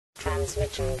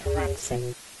Transmission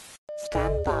commencing.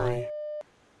 Stand by.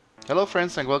 Hello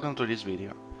friends and welcome to this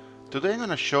video. Today I'm going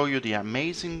to show you the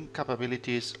amazing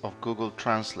capabilities of Google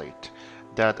Translate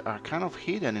that are kind of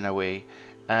hidden in a way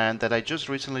and that I just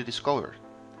recently discovered.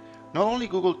 Not only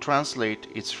Google Translate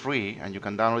is free and you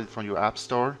can download it from your app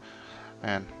store,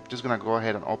 and I'm just going to go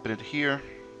ahead and open it here.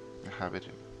 I have it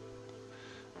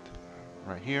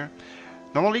right here.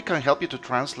 Not only can it help you to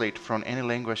translate from any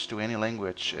language to any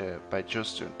language by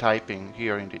just typing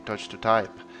here in the touch to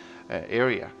type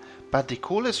area, but the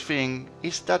coolest thing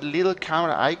is that little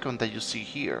camera icon that you see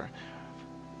here.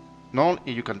 Not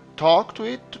only you can talk to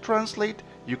it to translate,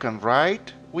 you can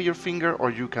write with your finger,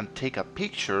 or you can take a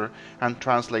picture and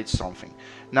translate something.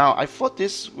 Now, I thought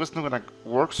this was not going to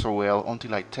work so well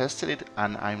until I tested it,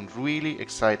 and I'm really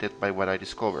excited by what I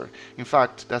discovered. In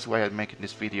fact, that's why I'm making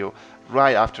this video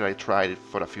right after I tried it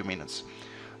for a few minutes.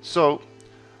 So,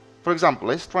 for example,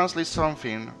 let's translate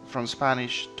something from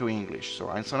Spanish to English. So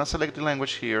I'm going to select the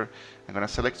language here. I'm going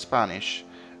to select Spanish,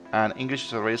 and English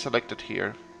is already selected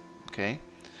here. Okay,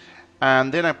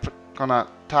 and then I'm gonna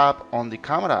tap on the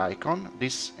camera icon.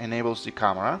 This enables the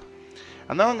camera,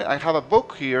 and now I have a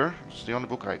book here. It's the only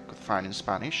book I could find in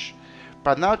Spanish.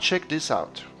 But now check this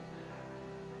out.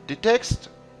 The text,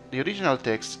 the original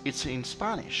text, it's in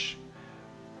Spanish,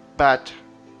 but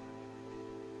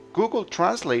Google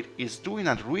Translate is doing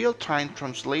a real-time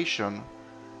translation,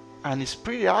 and it's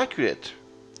pretty accurate.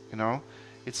 You know,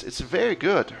 it's very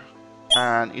good,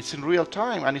 and it's in real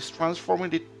time, and it's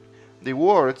transforming the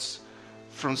words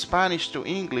from Spanish to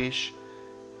English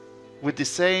with the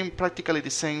same, practically the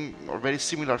same or very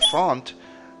similar font,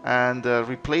 and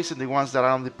replacing the ones that are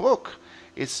on the book.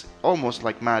 It's almost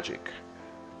like magic.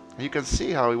 And you can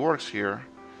see how it works here.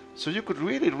 So you could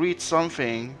really read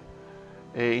something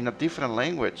in a different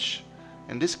language.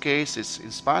 In this case it's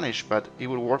in Spanish, but it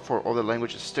will work for other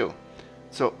languages too.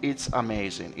 So it's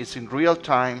amazing. It's in real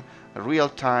time, a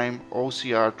real-time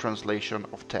OCR translation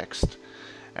of text,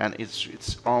 and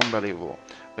it's unbelievable.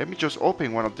 Let me just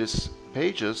open one of these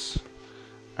pages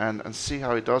and see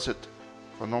how it does it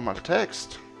for normal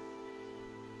text.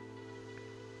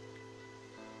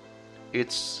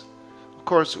 It's, of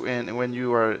course, when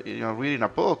you are reading a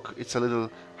book, it's a little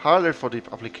harder for the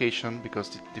application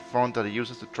because the font that it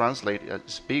uses to translate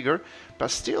is bigger,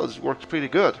 but still it works pretty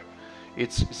good.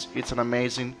 It's an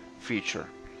amazing feature.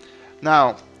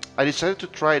 Now, I decided to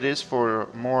try this for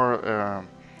more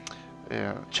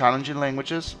challenging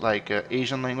languages like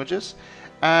Asian languages,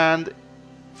 and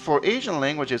for Asian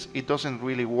languages it doesn't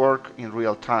really work in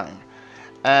real time,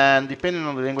 and depending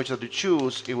on the language that you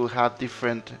choose, it will have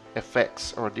different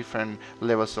effects or different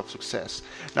levels of success.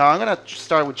 Now I'm going to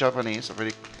start with Japanese, a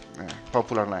very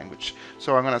popular language.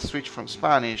 So I'm going to switch from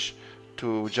Spanish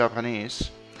to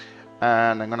Japanese,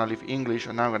 and I'm going to leave English,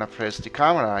 and now I'm going to press the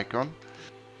camera icon.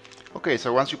 Okay,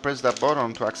 so once you press that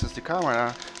button to access the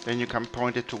camera, then you can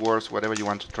point it towards whatever you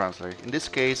want to translate. In this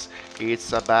case,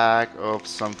 it's a bag of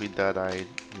something that I'm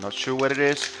not sure what it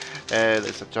is.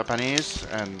 It's a Japanese,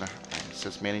 and it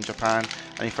says made in Japan.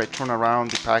 And if I turn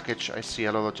around the package, I see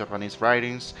a lot of Japanese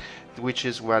writings, which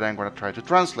is what I'm going to try to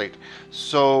translate.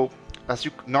 So, as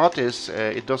you notice,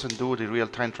 it doesn't do the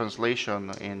real-time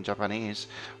translation in Japanese,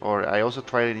 or I also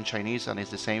tried it in Chinese and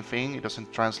it's the same thing. It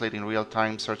doesn't translate in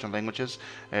real-time certain languages.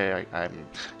 I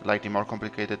like the more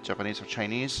complicated Japanese or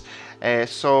Chinese.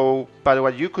 But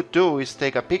what you could do is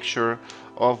take a picture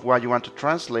of what you want to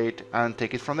translate and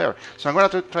take it from there. So I'm going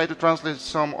to try to translate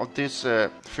some of this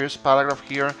first paragraph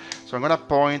here. So I'm going to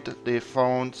point the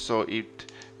font so it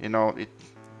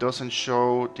doesn't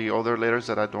show the other letters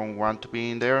that I don't want to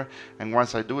be in there. And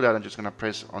once I do that, I'm just going to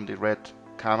press on the red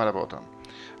camera button.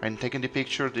 I'm taking the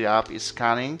picture, the app is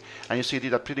scanning, and you see it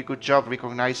did a pretty good job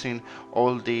recognizing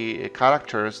all the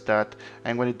characters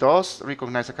and when it does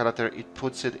recognize a character, it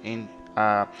puts it in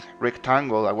a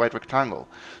rectangle, a white rectangle.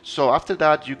 So after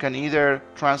that, you can either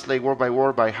translate word by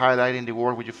word by highlighting the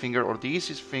word with your finger, or the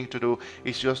easiest thing to do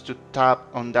is just to tap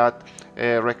on that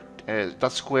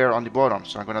that square on the bottom.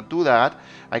 So I'm going to do that.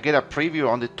 I get a preview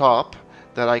on the top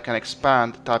that I can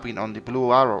expand tapping on the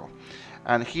blue arrow,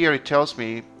 and here it tells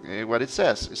me what it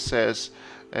says. It says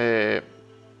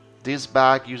this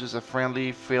bag uses a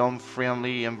friendly,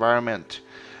 film-friendly environment.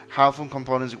 Harmful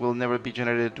components will never be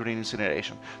generated during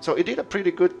incineration. So it did a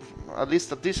pretty good, at least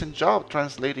a decent job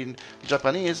translating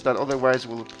Japanese that otherwise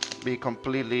will be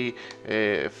completely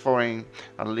foreign,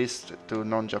 at least to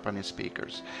non-Japanese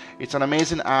speakers. It's an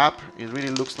amazing app. It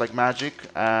really looks like magic,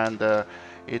 and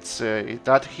It's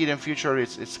that hidden feature.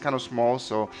 It's kind of small,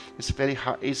 so it's very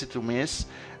easy to miss.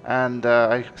 And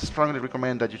I strongly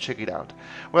recommend that you check it out.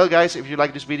 Well, guys, if you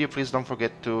like this video, please don't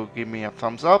forget to give me a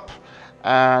thumbs up.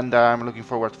 And I'm looking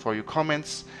forward for your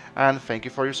comments. And thank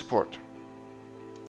you for your support.